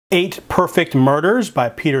Eight Perfect Murders by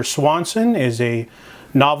Peter Swanson is a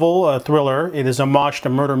novel, a thriller. It is a homage to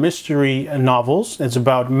murder mystery novels. It's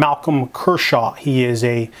about Malcolm Kershaw. He is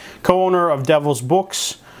a co-owner of Devil's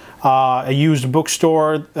Books, a used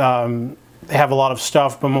bookstore. They have a lot of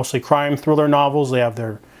stuff, but mostly crime thriller novels. They have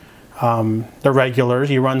their regulars.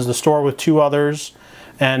 He runs the store with two others.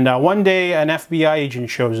 And one day an FBI agent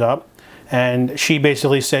shows up, and she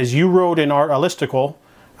basically says, "You wrote a listicle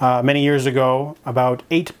many years ago about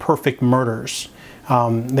 8 perfect murders."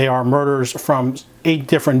 They are murders from 8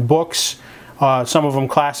 different books, some of them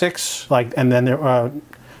classics, and then they're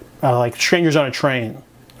like Strangers on a Train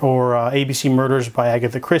or ABC Murders by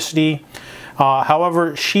Agatha Christie.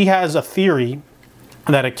 However, she has a theory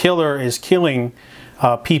that a killer is killing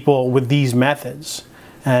people with these methods.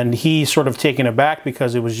 And he's sort of taken aback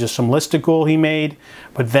because it was just some listicle he made.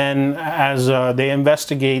 But then as they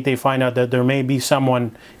investigate, they find out that there may be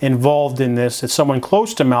someone involved in this. It's someone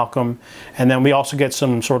close to Malcolm. And then we also get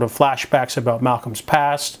some sort of flashbacks about Malcolm's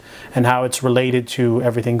past and how it's related to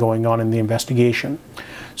everything going on in the investigation.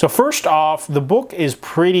 So first off, the book is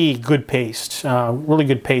pretty good paced, really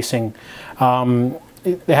good pacing.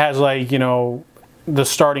 It has, like, you know, the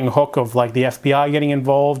starting hook of like the FBI getting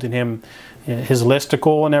involved and his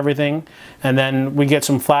listicle and everything, and then we get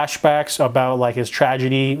some flashbacks about like his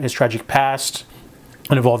tragedy, his tragic past,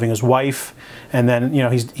 involving his wife, and then, you know,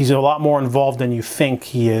 he's a lot more involved than you think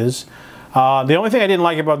he is. The only thing I didn't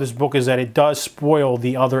like about this book is that it does spoil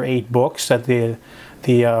the other 8 books that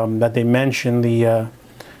they mention.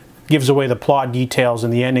 Gives away the plot details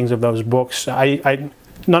and the endings of those books. None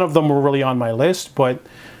of them were really on my list, but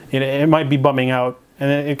it might be bumming out, and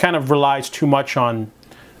it kind of relies too much on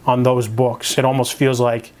those books. It almost feels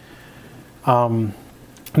like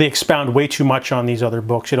they expound way too much on these other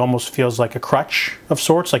books. It almost feels like a crutch of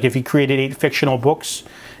sorts. Like if he created 8 fictional books,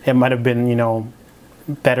 it might have been, you know,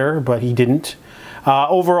 better, but he didn't.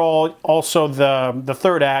 Overall, also the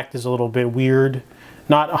third act is a little bit weird,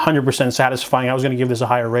 not 100% satisfying. I was going to give this a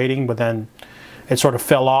higher rating, but then it sort of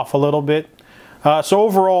fell off a little bit. So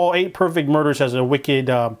overall, 8 Perfect Murders has a wicked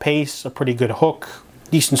pace, a pretty good hook,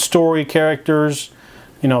 decent story, characters.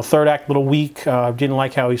 You know, third act a little weak. Didn't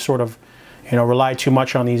like how he sort of, you know, relied too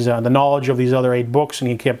much on these the knowledge of these other 8 books,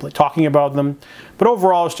 and he kept talking about them. But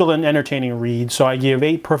overall, it's still an entertaining read. So I give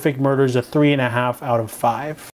 8 Perfect Murders a 3.5 out of 5.